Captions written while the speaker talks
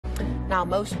Now,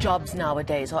 most jobs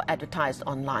nowadays are advertised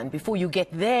online. Before you get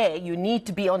there, you need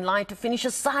to be online to finish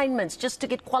assignments just to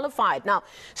get qualified. Now,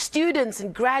 students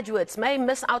and graduates may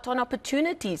miss out on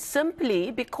opportunities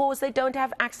simply because they don't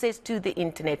have access to the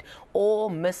internet or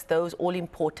miss those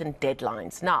all-important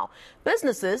deadlines. Now,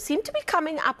 businesses seem to be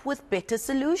coming up with better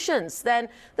solutions than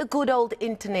the good old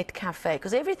internet cafe,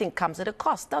 because everything comes at a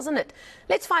cost, doesn't it?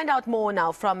 Let's find out more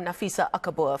now from Nafisa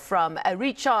Akabor from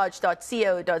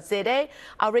recharge.co.za,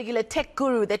 our regular tech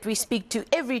guru that we speak to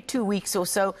every 2 weeks or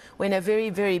so when a very,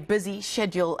 very busy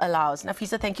schedule allows.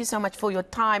 Nafisa, thank you so much for your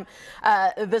time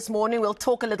this morning. We'll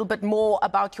talk a little bit more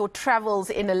about your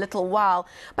travels in a little while.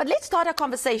 But let's start our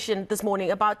conversation this morning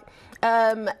about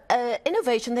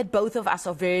innovation that both of us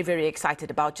are very, very excited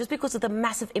about, just because of the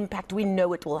massive impact we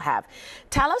know it will have.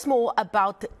 Tell us more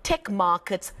about Tech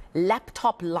Market's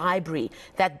laptop library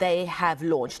that they have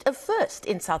launched, a first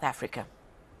in South Africa.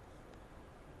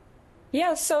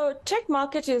 Yeah, so Tech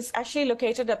Market is actually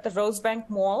located at the Rosebank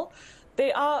Mall.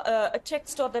 They are a tech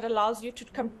store that allows you to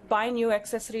buy new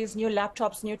accessories, new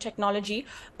laptops, new technology,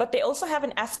 but they also have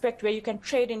an aspect where you can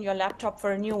trade in your laptop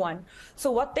for a new one.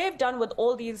 So what they've done with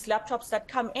all these laptops that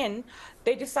come in,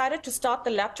 they decided to start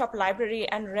the laptop library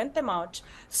and rent them out.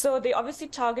 So they're obviously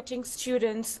targeting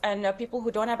students and people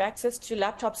who don't have access to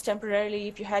laptops temporarily.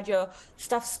 If you had your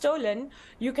stuff stolen,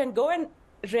 you can go and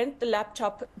rent the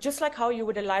laptop just like how you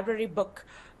would a library book,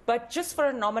 but just for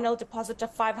a nominal deposit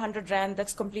of 500 Rand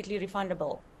that's completely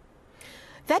refundable.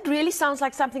 That really sounds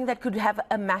like something that could have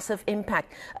a massive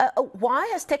impact. Why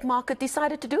has Tech Market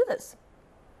decided to do this?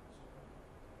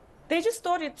 They just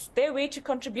thought it's their way to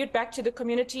contribute back to the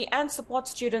community and support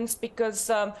students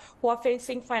because who are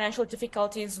facing financial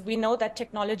difficulties. We know that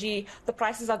technology, the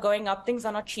prices are going up, things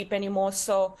are not cheap anymore,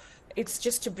 so it's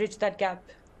just to bridge that gap.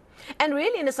 And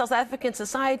really, in a South African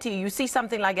society, you see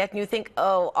something like that and you think,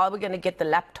 oh, are we going to get the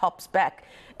laptops back?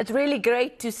 It's really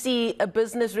great to see a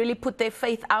business really put their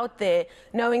faith out there,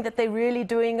 knowing that they're really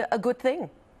doing a good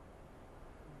thing.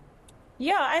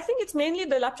 Yeah, I think it's mainly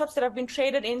the laptops that have been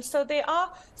traded in, so they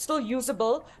are still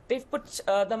usable. They've put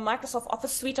the Microsoft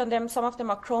Office suite on them. Some of them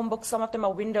are Chromebooks, some of them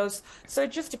are Windows. So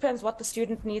it just depends what the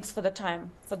student needs for the time,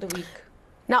 for the week.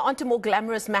 Now, on to more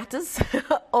glamorous matters,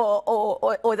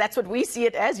 or that's what we see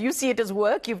it as. You see it as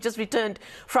work. You've just returned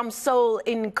from Seoul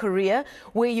in Korea,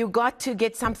 where you got to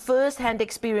get some first-hand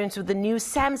experience with the new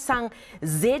Samsung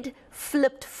Z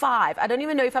Flip 5. I don't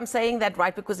even know if I'm saying that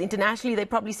right, because internationally they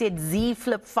probably said Z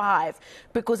Flip 5,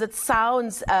 because it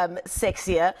sounds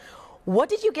sexier. What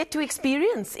did you get to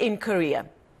experience in Korea?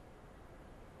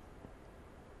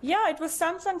 Yeah, it was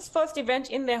Samsung's first event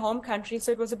in their home country,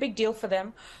 so it was a big deal for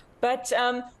them. But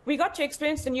we got to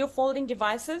experience the new folding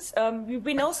devices.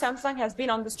 We know Samsung has been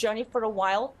on this journey for a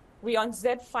while. We're on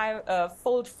Z5,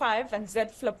 Fold 5 and Z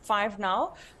Flip 5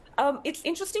 now. It's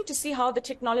interesting to see how the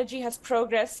technology has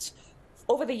progressed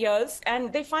over the years,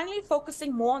 and they're finally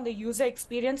focusing more on the user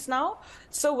experience now.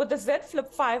 So with the Z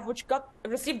Flip 5, which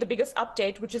received the biggest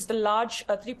update, which is the large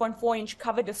 3.4-inch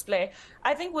cover display,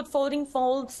 I think with folding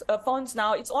phones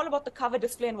now, it's all about the cover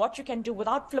display and what you can do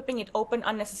without flipping it open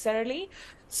unnecessarily.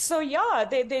 So yeah,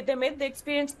 they made the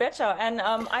experience better, and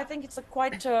I think it's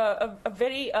quite a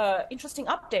very interesting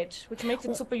update, which makes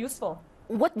it super useful.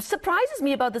 What surprises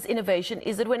me about this innovation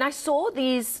is that when I saw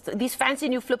these fancy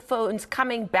new flip phones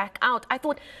coming back out, I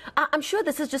thought, I'm sure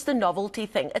this is just a novelty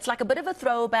thing. It's like a bit of a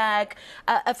throwback.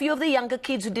 A few of the younger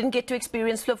kids who didn't get to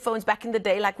experience flip phones back in the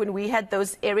day, like when we had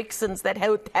those Ericssons that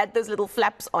had those little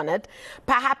flaps on it,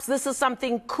 perhaps this is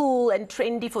something cool and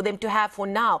trendy for them to have for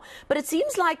now. But it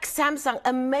seems like Samsung,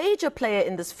 a major player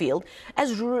in this field,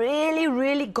 has really,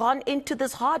 really gone into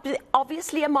this hard. There's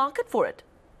obviously a market for it.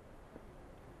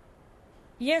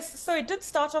 Yes, so it did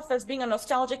start off as being a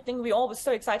nostalgic thing. We all were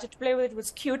so excited to play with it. It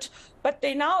was cute. But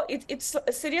it's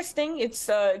a serious thing. It's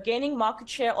gaining market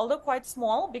share, although quite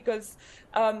small, because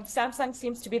Samsung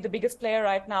seems to be the biggest player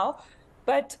right now.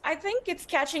 But I think it's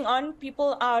catching on.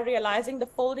 People are realizing the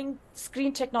folding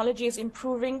screen technology is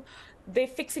improving. They're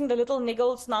fixing the little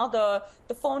niggles now. The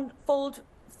phone folds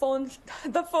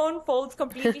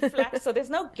completely flat, so there's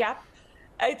no gap.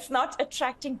 It's not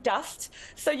attracting dust.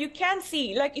 So you can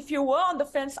see, like if you were on the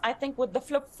fence, I think with the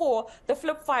Flip 4, the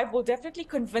Flip 5 will definitely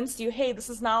convince you, hey, this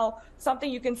is now something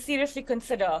you can seriously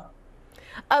consider.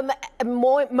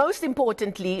 Most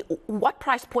importantly, what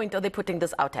price point are they putting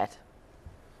this out at?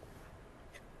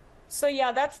 So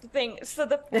yeah, that's the thing. So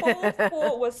the Fold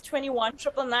 4 was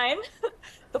 21,999.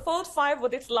 The Fold 5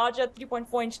 with its larger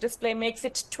 3.4-inch display makes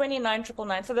it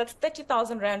 29,999. So that's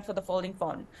 30,000 Rand for the folding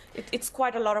phone. It's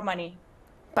quite a lot of money.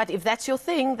 But if that's your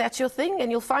thing,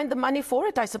 and you'll find the money for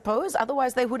it, I suppose.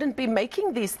 Otherwise, they wouldn't be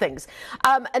making these things.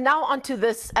 And now onto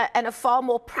this, and a far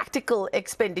more practical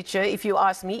expenditure, if you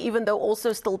ask me, even though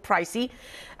also still pricey.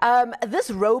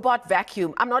 This robot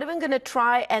vacuum, I'm not even going to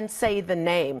try and say the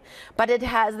name, but it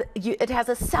has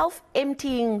a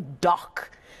self-emptying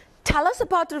dock. Tell us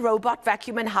about the robot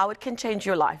vacuum and how it can change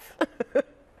your life.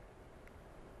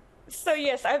 So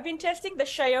yes, I've been testing the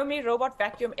Xiaomi Robot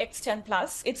Vacuum X10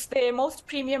 Plus. It's their most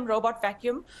premium robot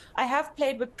vacuum. I have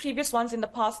played with previous ones in the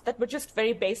past that were just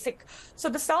very basic. So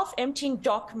the self-emptying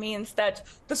dock means that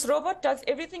this robot does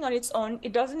everything on its own.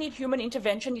 It doesn't need human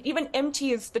intervention. It even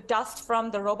empties the dust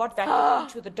from the robot vacuum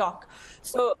into the dock.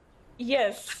 So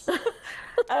yes,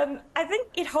 I think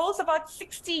it holds about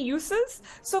 60 uses.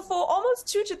 So for almost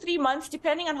 2 to 3 months,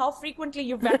 depending on how frequently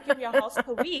you vacuum your house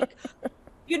per week,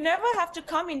 you never have to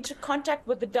come into contact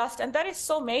with the dust. And that is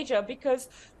so major because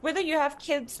whether you have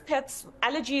kids, pets,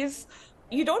 allergies,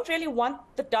 you don't really want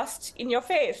the dust in your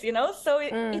face, you know? So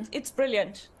it's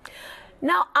brilliant.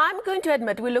 Now, I'm going to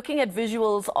admit, we're looking at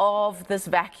visuals of this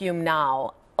vacuum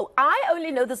now. I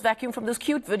only know this vacuum from those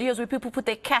cute videos where people put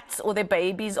their cats or their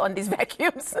babies on these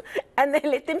vacuums and they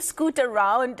let them scoot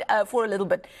around for a little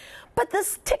bit. But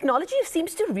this technology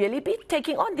seems to really be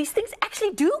taking on. These things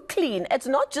actually do clean. It's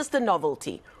not just a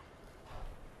novelty.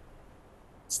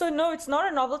 So no, it's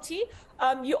not a novelty.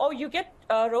 You get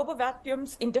robo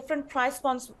vacuums in different price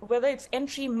points, whether it's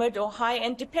entry, mid, or high,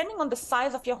 and depending on the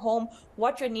size of your home,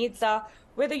 what your needs are,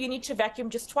 whether you need to vacuum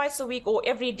just twice a week or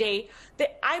every day.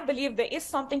 I believe there is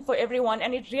something for everyone,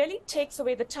 and it really takes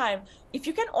away the time. If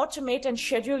you can automate and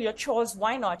schedule your chores,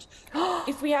 why not?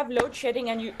 If we have load shedding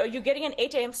and you're getting an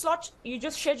 8 a.m. slot, you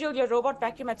just schedule your robot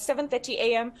vacuum at 7:30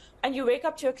 a.m. and you wake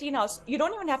up to a clean house. You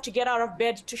don't even have to get out of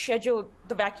bed to schedule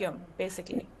the vacuum,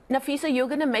 basically. Nafisa, you're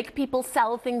going to make people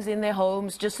sell things in their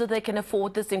homes just so they can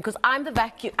afford this thing. Because I'm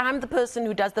the person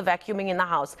who does the vacuuming in the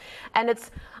house, and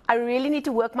I really need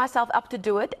to work myself up to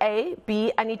do it. A,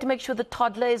 B, I need to make sure the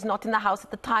toddler is not in the house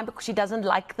at the time because she doesn't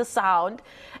like the sound,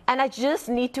 and I just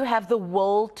need to have the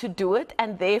will to do it,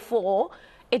 and therefore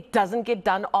it doesn't get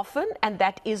done often, and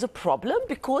that is a problem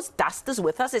because dust is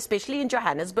with us, especially in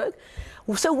Johannesburg.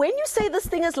 So when you say this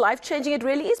thing is life-changing, it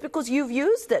really is because you've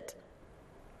used it.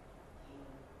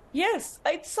 Yes,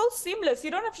 it's so seamless.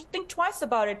 You don't have to think twice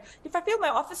about it. If I feel my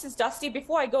office is dusty,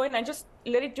 before I go in, I just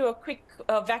let it do a quick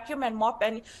vacuum and mop.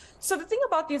 And so the thing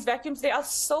about these vacuums, they are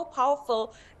so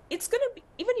powerful. It's going to be,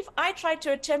 even if I try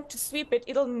to attempt to sweep it,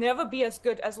 it'll never be as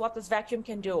good as what this vacuum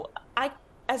can do.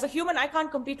 As a human, I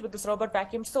can't compete with this robot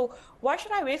vacuum. So why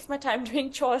should I waste my time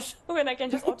doing chores when I can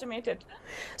just automate it?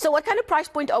 So what kind of price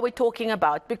point are we talking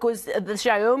about? Because the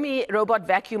Xiaomi robot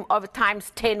vacuum of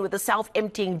times 10 with a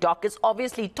self-emptying dock is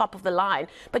obviously top of the line.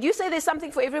 But you say there's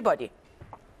something for everybody.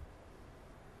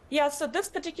 Yeah, so this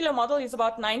particular model is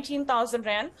about 19,000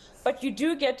 Rand, but you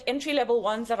do get entry-level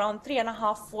ones around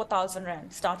 3,500, 4,000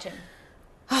 Rand starting.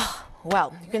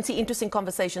 Well, you can see interesting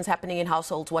conversations happening in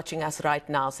households watching us right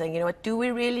now, saying, you know what, do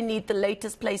we really need the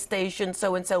latest PlayStation,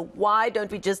 so-and-so? Why don't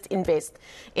we just invest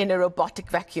in a robotic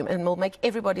vacuum? And we'll make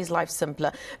everybody's life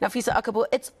simpler. Nafisa Akabor,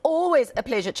 it's always a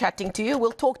pleasure chatting to you.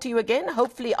 We'll talk to you again,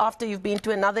 hopefully after you've been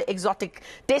to another exotic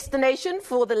destination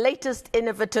for the latest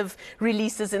innovative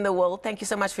releases in the world. Thank you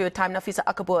so much for your time. Nafisa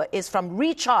Akabor is from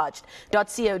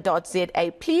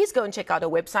recharged.co.za. Please go and check out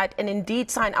our website and indeed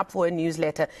sign up for a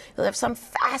newsletter. You'll have some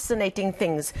fascinating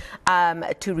things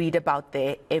to read about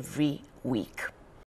there every week.